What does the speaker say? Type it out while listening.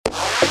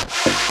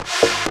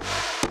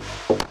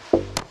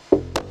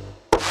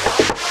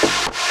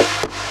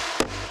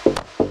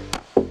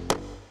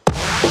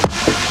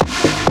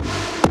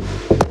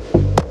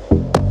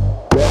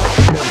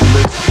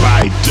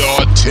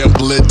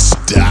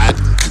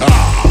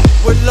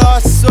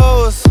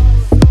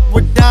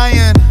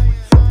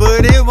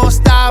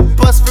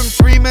bust from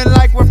dreaming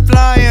like we're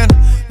flying,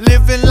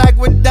 living like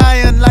we're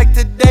dying, like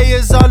today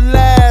is our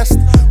last.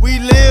 We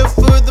live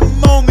for the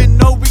moment,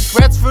 no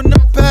regrets from the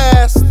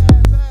past.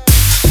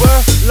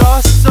 We're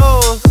lost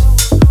souls,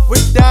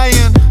 we're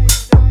dying,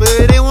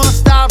 but it won't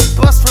stop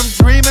us from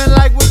dreaming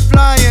like we're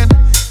flying,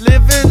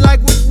 living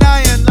like we're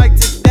dying, like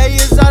today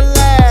is our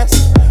last.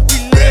 We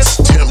live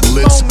Best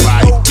templates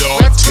by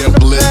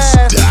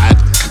dogtemplates.com.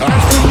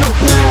 That's from the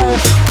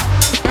past.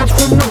 That's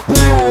from the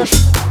past.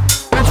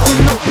 That's from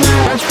the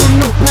past.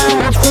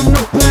 That's from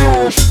the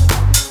past.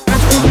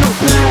 That's from the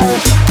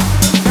past.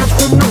 That's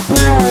from the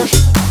past.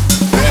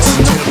 Best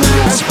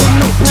templates by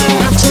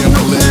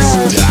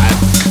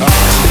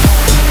dogtemplates.com.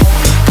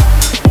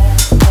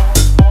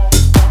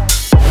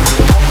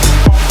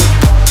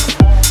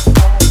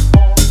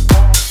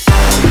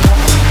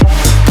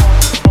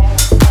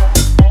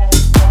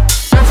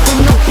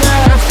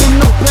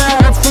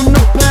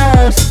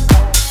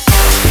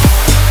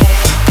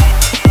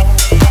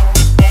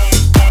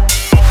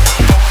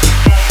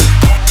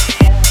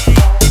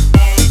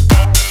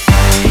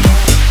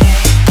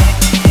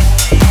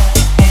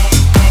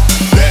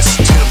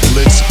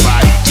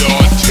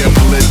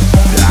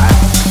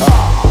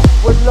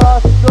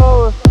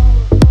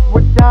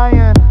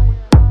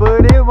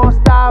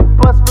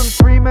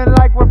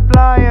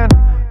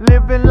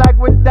 Living like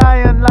we're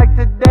dying, like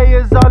today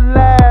is our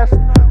last.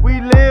 We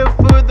live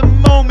for the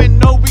moment,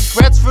 no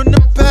regrets from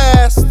the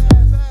past.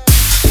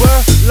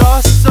 We're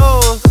lost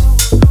souls,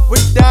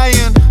 we're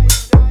dying,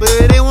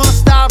 but it won't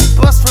stop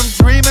us from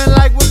dreaming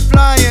like we're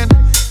flying,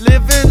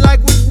 living like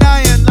we're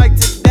dying, like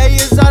today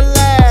is our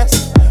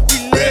last. We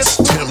live Best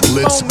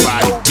templates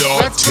by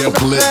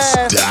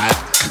dogtemplates.com.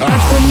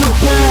 That's from the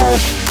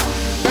past.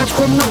 That's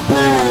from the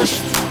past.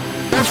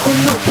 That's from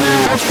the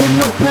past. That's from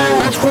the past.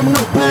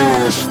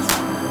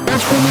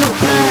 That's from the past. That's from the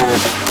past.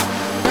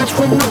 That's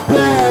from the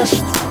past.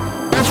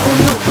 That's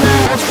from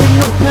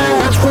the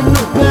past.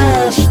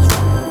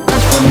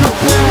 That's from the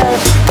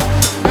past.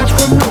 That's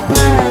from the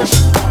past.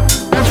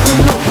 That's from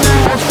the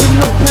past. That's from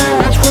the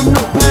past. That's from the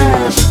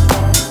past.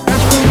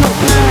 That's from the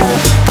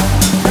past.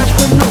 That's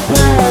from the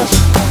past.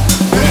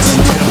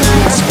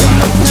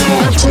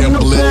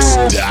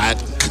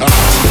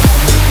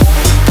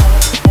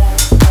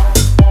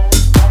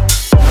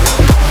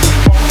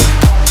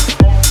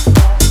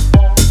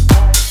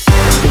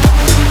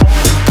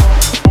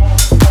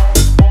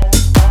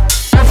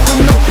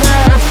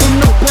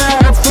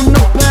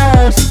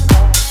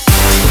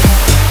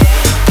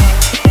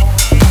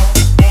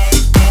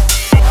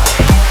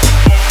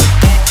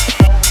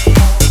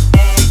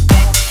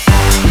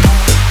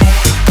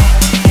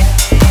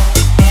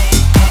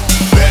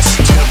 Best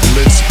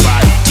templates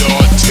by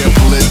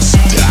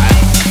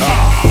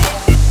dogtemplates.com.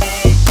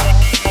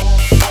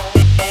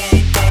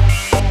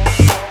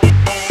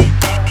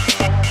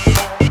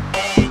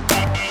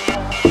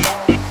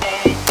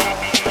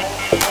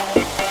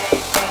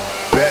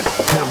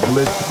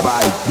 Templates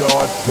by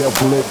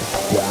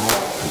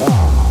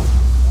dogtemplates.com.